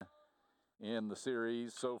in the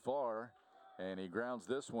series so far. And he grounds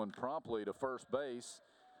this one promptly to first base,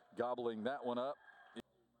 gobbling that one up.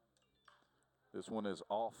 This one is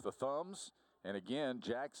off the thumbs. And again,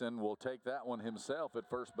 Jackson will take that one himself at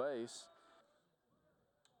first base.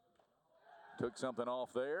 Took something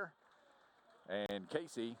off there. And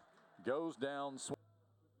Casey goes down.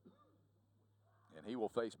 And he will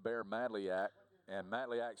face Bear Madliak. And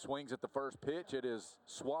Madliak swings at the first pitch. It is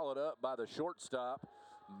swallowed up by the shortstop,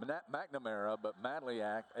 McNamara, but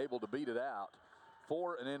Madliak able to beat it out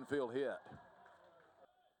for an infield hit.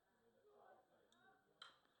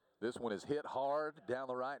 This one is hit hard down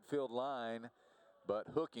the right field line, but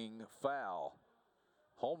hooking foul.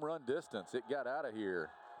 Home run distance. It got out of here.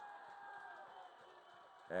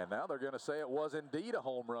 And now they're going to say it was indeed a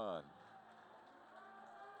home run.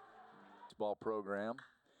 Baseball program.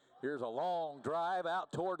 Here's a long drive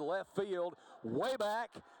out toward left field. Way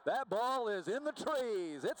back. That ball is in the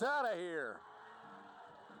trees. It's out of here.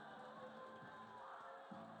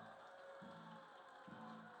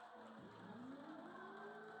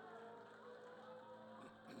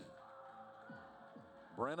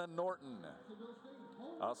 Brennan Norton,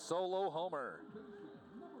 a solo homer.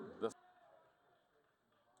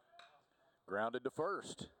 Grounded to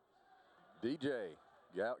first. DJ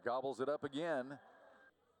gobbles it up again.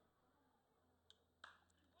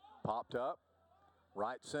 Popped up,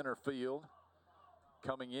 right center field.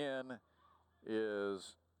 Coming in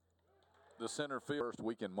is the center field first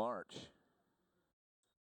week in March.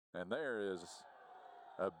 And there is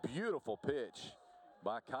a beautiful pitch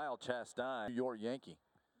by Kyle Chastain, New York Yankee.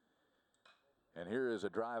 And here is a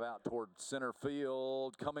drive out toward center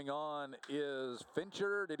field. Coming on is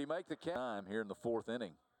Fincher. Did he make the catch? Time here in the fourth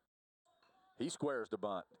inning. He squares the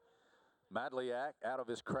bunt. Madliak out of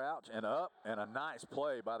his crouch and up, and a nice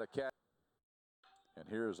play by the catcher. And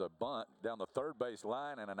here's a bunt down the third base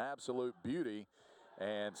line and an absolute beauty.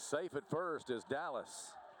 And safe at first is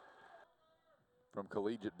Dallas from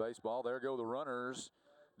collegiate baseball. There go the runners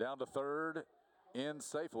down to third. In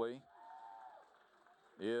safely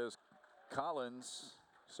is Collins.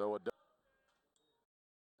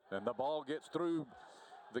 And the ball gets through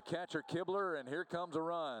the catcher Kibler, and here comes a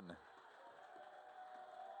run.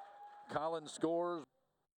 Collins scores.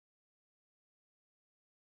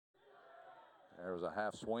 There was a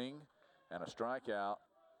half swing and a strikeout.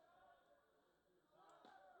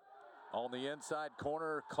 On the inside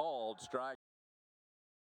corner, called strike.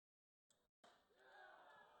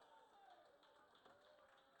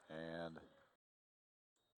 And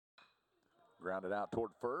grounded out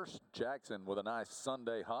toward first. Jackson with a nice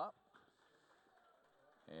Sunday hop.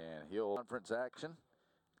 And he'll conference action.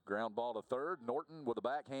 Ground ball to third. Norton with a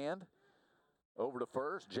backhand. Over to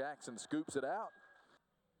first. Jackson scoops it out.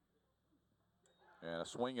 And a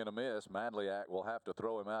swing and a miss. Madliak will have to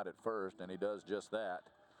throw him out at first, and he does just that.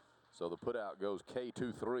 So the putout goes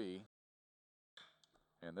K2-3.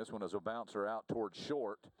 And this one is a bouncer out toward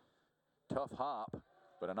short. Tough hop,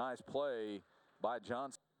 but a nice play by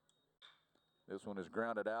Johnson. This one is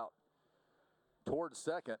grounded out toward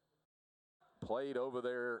second. Played over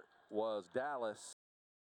there was Dallas.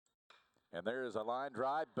 And there is a line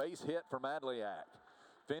drive, base hit for Madliak.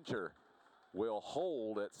 Fincher will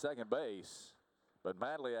hold at second base, but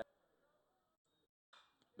Madliak.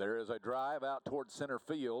 There is a drive out toward center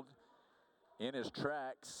field. In his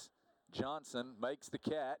tracks, Johnson makes the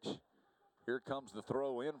catch. Here comes the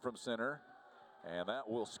throw in from center, and that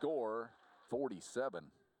will score 47.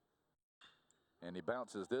 And he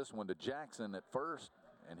bounces this one to Jackson at first,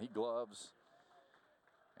 and he gloves.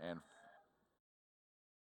 And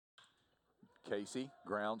Casey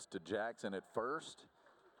grounds to Jackson at first,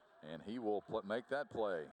 and he will make that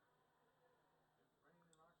play.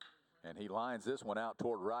 And he lines this one out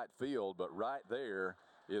toward right field, but right there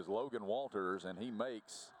is Logan Walters, and he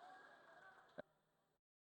makes.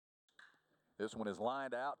 This one is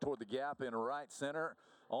lined out toward the gap in right center.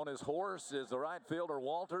 On his horse is the right fielder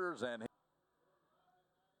Walters, and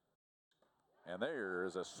there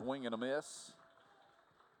is a swing and a miss.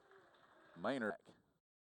 Maynard.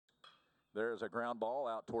 There's a ground ball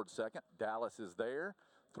out toward second. Dallas is there.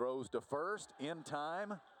 Throws to first in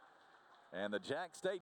time. And the Jack State